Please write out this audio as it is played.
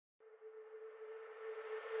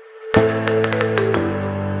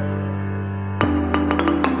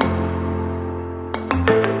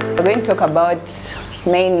going to talk about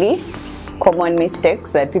mainly common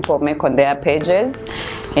mistakes that people make on their pages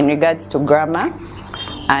in regards to grammar,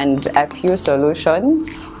 and a few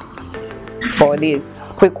solutions for these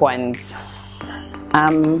quick ones.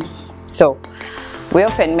 So we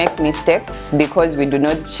often make mistakes because we do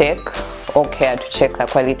not check or care to check the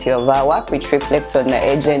quality of our work, which reflects on the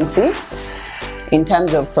agency in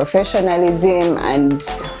terms of professionalism and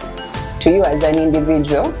to you as an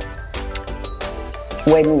individual.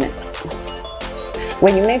 When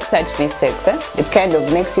you make such mistakes, it kind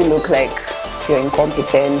of makes you look like you're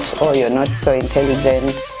incompetent or you're not so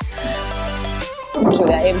intelligent to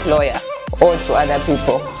the employer or to other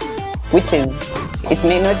people, which is, it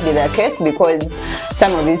may not be the case, because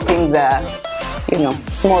some of these things are, you know,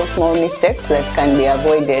 small mistakes that can be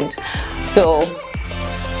avoided. So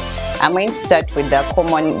I'm going to start with the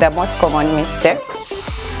most common mistakes,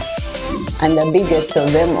 and the biggest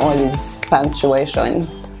of them all is punctuation.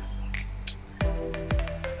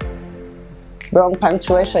 Wrong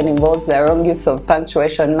punctuation involves the wrong use of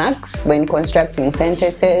punctuation marks when constructing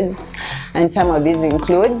sentences, and some of these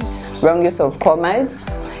include wrong use of commas,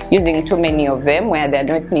 using too many of them where they're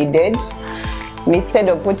not needed. Instead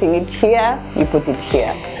of putting it here, you put it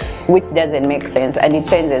here, which doesn't make sense and it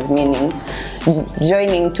changes meaning.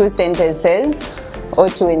 Joining two sentences or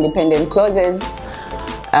two independent clauses,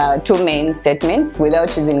 two main statements,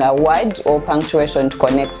 without using a word or punctuation to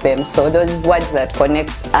connect them. So those words that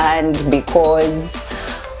connect and, because,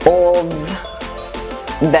 of,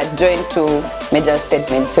 that join two major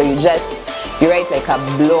statements. So you write like a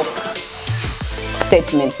block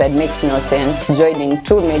statement that makes no sense, joining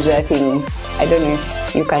two major things. I don't know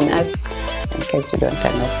if you can ask in case you don't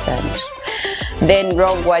understand. Then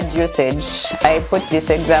wrong word usage. I put this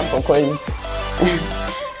example because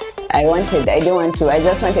I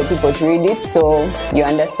just wanted people to read it so you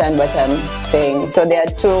understand what I'm saying. So there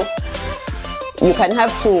are you can have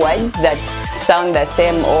two words that sound the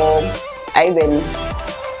same or even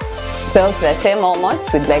spelled the same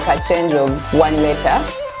almost, with like a change of one letter,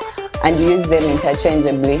 and you use them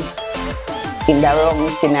interchangeably in the wrong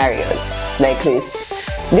scenarios, like this.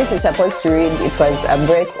 This is supposed to read, it was a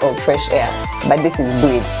breath of fresh air, but this is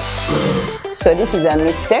breathe. So this is a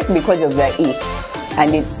mistake because of the E,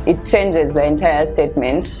 and it changes the entire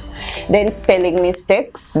statement. Then spelling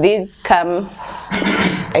mistakes, these come,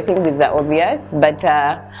 I think these are obvious, but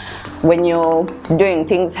when you're doing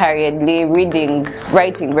things hurriedly, writing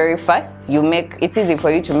very fast, it's easy for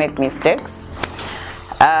you to make mistakes.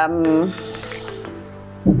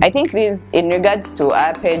 I think these, in regards to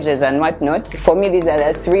our pages and whatnot, for me these are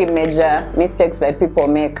the three major mistakes that people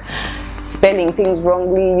make: spelling things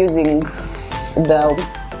wrongly, using the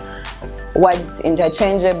words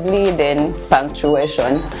interchangeably, then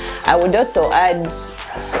punctuation. I would also add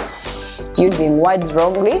using words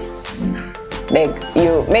wrongly, like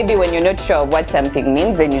maybe when you're not sure what something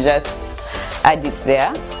means, then you just add it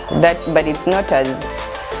there. But it's not as,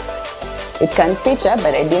 it can feature,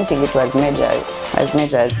 but I didn't think it was as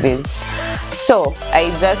major as this. So I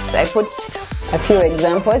put a few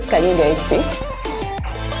examples. Can you guys see?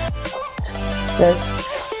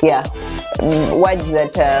 Words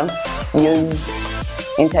that are used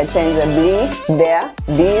interchangeably there.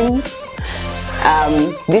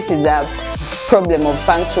 This is a problem of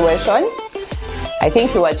punctuation. I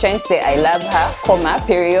think he was trying to say I love her, comma,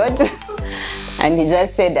 period. And he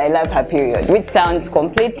just said I love her, period, which sounds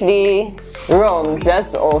completely wrong,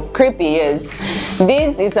 just of creepy, yes.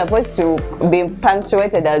 This is supposed to be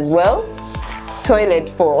punctuated as well. Toilet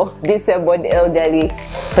for disabled, elderly,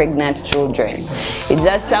 pregnant children. It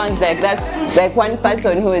just sounds like that's like one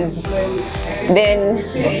person who is then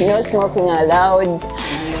no smoking allowed.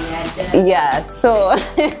 Yeah, so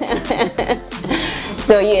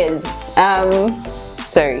so yes,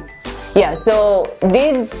 sorry. Yeah, so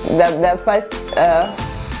the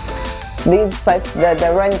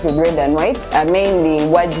ones with red and white are mainly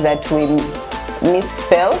words that we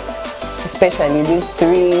misspell, especially these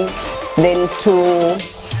three, then two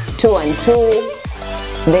and two,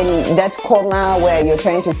 then that comma where you're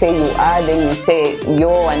trying to say you are, then you say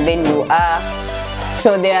yo, and then you are.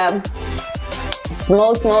 So there are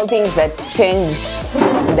small things that change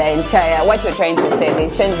the entire, what you're trying to say, they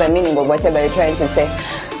change the meaning of whatever you're trying to say.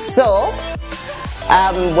 So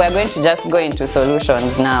we're going to just go into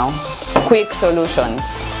solutions now. Quick solutions.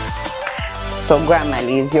 So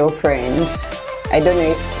Grammarly is your friend. I don't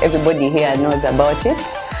know if everybody here knows about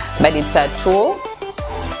it, but it's a tool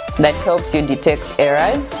that helps you detect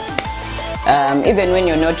errors, even when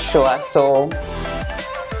you're not sure. So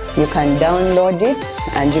you can download it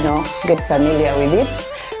and, you know, get familiar with it.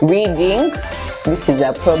 Reading, this is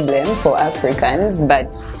a problem for Africans,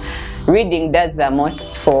 but reading does the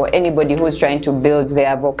most for anybody who's trying to build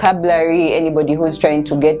their vocabulary, anybody who's trying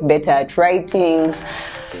to get better at writing.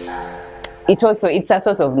 It's a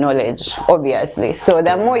source of knowledge, obviously. So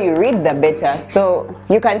the more you read, the better. So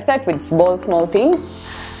you can start with small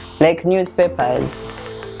things like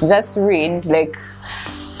newspapers. Just read, to,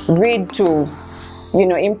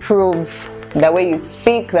 improve the way you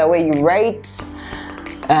speak, the way you write.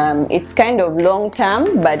 It's kind of long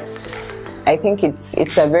term, but I think it's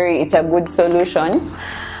a good solution.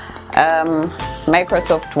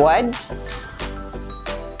 Microsoft Word.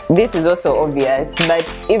 This is also obvious,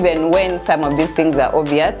 but even when some of these things are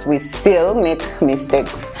obvious, we still make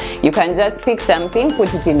mistakes. You can just pick something,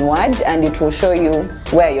 put it in Word, and it will show you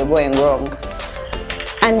where you're going wrong.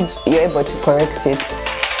 And you're able to correct it.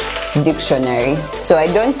 Dictionary. So I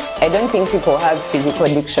don't think people have physical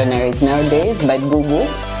dictionaries nowadays, but Google.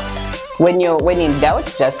 When in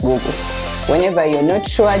doubt, just Google. Whenever you're not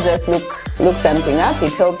sure, just look something up.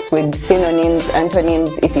 It helps with synonyms,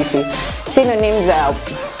 antonyms, etc. Synonyms are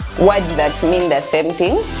words that mean the same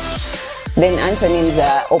thing. Then antonyms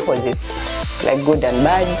are opposites, like good and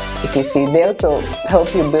bad, etc. They also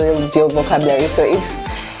help you build your vocabulary. So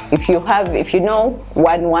if you know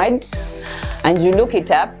one word and you look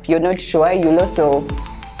it up, you're not sure, you'll also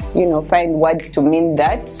find words to mean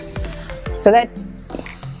that, so that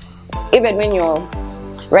even when you're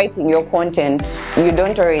writing your content, you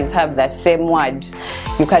don't always have the same word.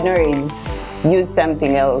 You can always use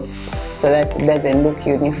something else so that it doesn't look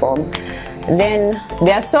uniform. Then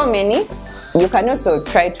there are so many. You can also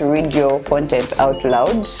try to read your content out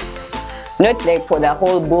loud, not like for the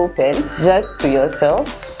whole bullpen, just to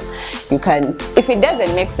yourself. You can, if it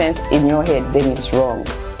doesn't make sense in your head, then it's wrong.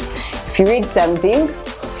 If you read something,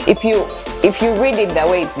 if you read it the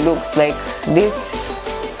way it looks, like this,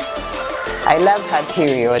 I love her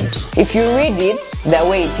period. If you read it the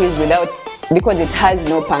way it is because it has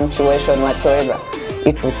no punctuation whatsoever,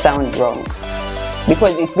 it will sound wrong,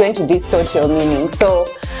 because it's going to distort your meaning. So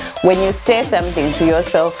when you say something to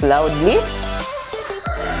yourself loudly,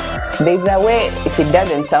 there's a way, if it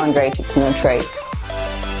doesn't sound right, it's not right.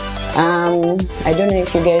 I don't know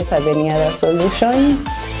if you guys have any other solutions.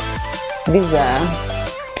 These are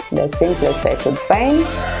the simplest I could find.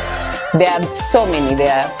 There are so many,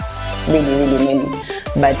 there are really many,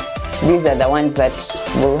 but these are the ones that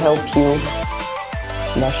will help you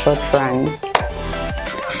in the short run.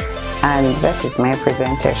 And that is my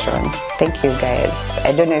presentation. Thank you guys.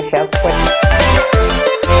 I don't know if you have questions.